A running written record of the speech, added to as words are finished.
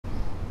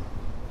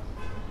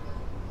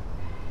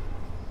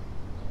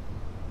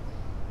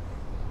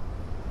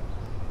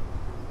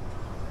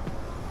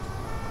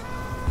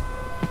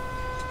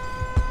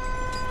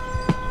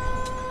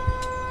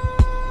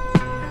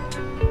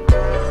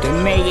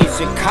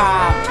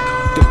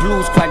Cekai. The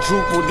blues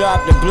quadrupled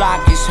up, the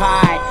block is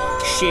high.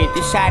 Shit,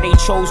 this how they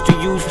chose to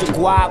use the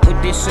guap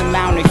with this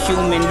amount of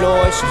human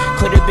loss.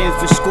 Could've been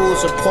for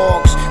schools or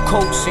parks,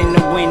 coats in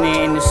the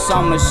winter, in the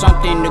summer,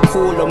 something to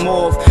cool them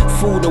off.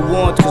 Food or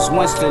warmth, cause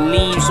once the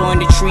leaves on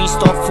the tree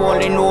start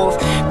falling off,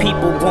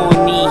 people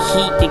gon' need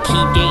heat to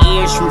keep their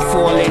ears from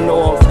falling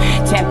off.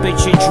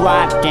 Temperature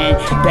dropped and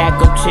back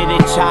up to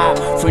the top,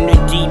 from the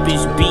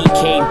deepest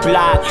BK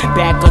block,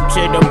 back up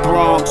to the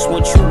Bronx.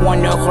 What you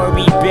wanna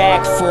hurry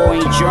back for?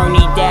 Ain't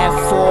journey that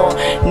far?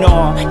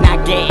 No,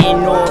 not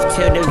getting off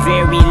till the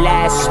very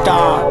last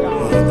stop.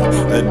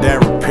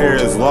 That repair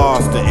is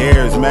lost, the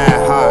air is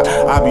mad hot.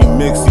 I be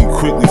mixy,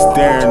 quickly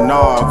staring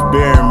off,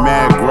 bearing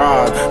mad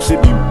garage.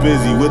 Should be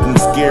busy with them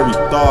scary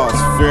thoughts,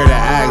 fear to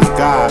ask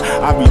God.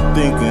 I be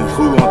thinking,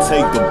 who gon'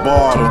 take the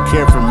ball? Don't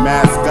care for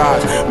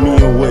mascots. Me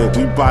and Whip,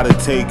 we bout to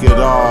take it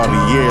all.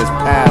 The year's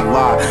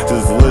padlocked.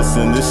 Just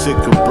listen, this shit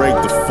could break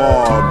the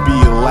fall. Be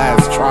your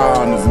last try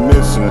on this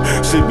mission.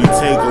 Should be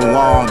taking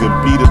long and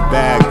be the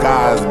bad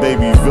guys,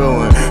 baby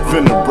villain.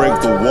 Finna break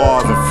the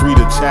walls and free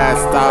to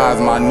chastise,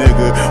 my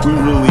nigga. We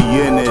really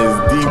in it,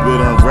 it's deeper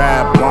than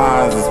rap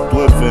lines. It's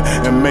spliffing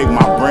and make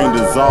my brain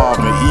dissolve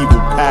in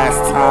evil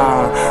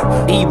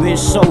pastime. Even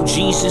so,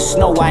 Jesus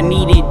know I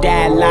needed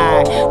that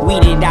lie.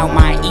 Weeded out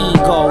my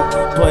ego,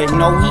 but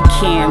no, he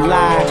can't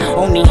lie.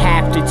 Only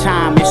half the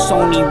time, it's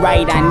only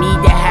right. I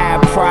need to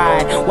have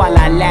pride while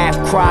I laugh,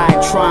 cry,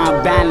 try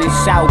and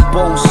balance out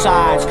both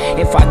sides.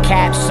 If I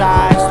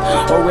capsize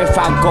or if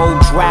I go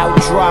drought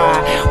dry,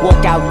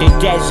 walk out the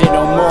desert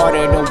or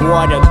mortar, the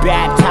water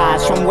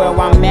baptized. From where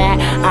I'm at,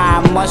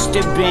 I must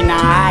have been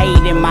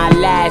alright in my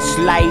last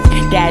life.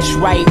 That's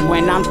right,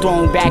 when I'm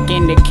thrown back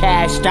in the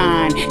cast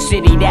iron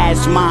city,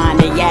 that's mine.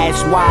 They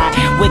ask why,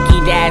 Wiki,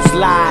 that's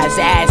lies.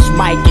 Ask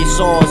Mike, it's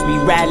ours. Be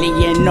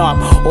rallying up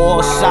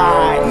all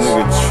sides.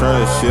 Nigga,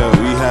 trust, yeah,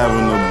 we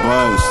having a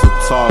bunch to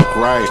talk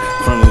right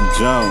from the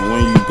jump.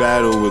 When you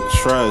battle with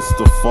trust,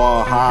 to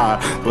fall high,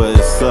 but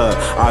it's up.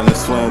 I done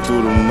swam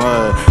through the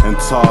mud and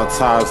tall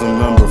times.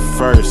 Remember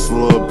first,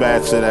 little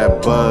batch of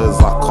that buzz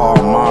I call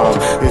mom.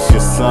 It's your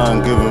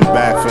son giving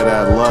back for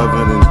that love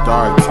in the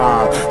dark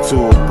time.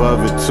 Too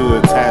above it, too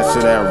attached to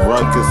that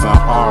ruckus and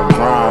hard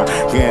grind.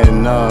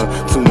 Getting numb,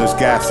 too much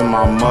gas in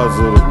my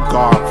muzzle to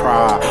guard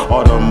pride.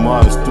 All the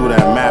months through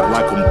that map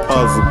like I'm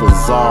puzzle,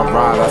 bizarre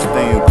ride. I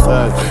stay in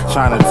touch,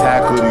 trying to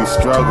tackle these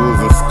struggles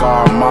and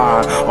scar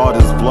mine. All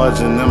this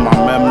bludgeon in my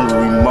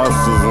memory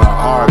muscles and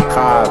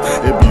archives.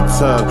 It be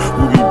tough,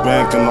 we be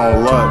banking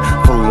on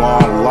luck for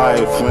long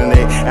life. When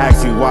they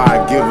ask you why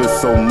I give it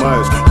so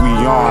much, we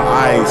on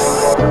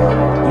ice.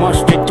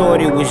 Must have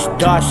thought it was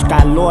dusk,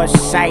 I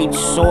lost sight.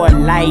 Saw a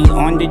light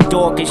on the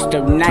darkest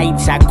of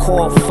nights, I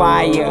caught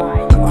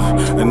fire.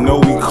 And know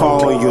we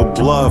calling your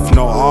bluff,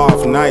 no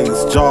off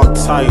nights. Jaw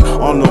tight,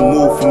 on the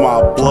move for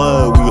my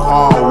blood, we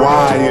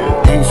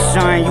hardwired. And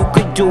son, you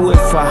could do it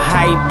for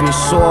hype,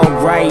 it's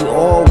alright.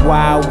 All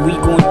while we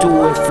gon'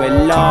 do it for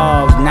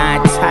love,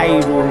 not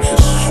titles.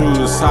 It's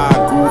true, it's how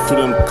I grew for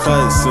them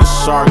cuts and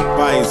shark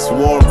bites.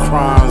 War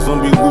crimes,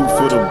 don't be loot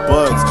for the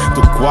bucks,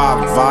 the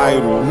guap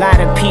vital. A lot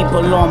of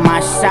people on my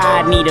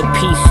side need a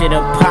piece of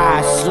the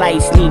pie.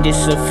 Slice need to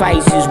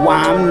suffice is why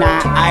I'm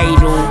not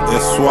idle.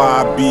 That's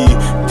why I be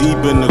deep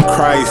in the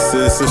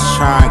crisis. It's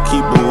trying to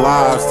keep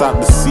alive, stop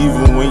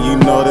deceiving when you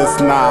know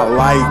that's not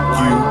like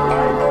you.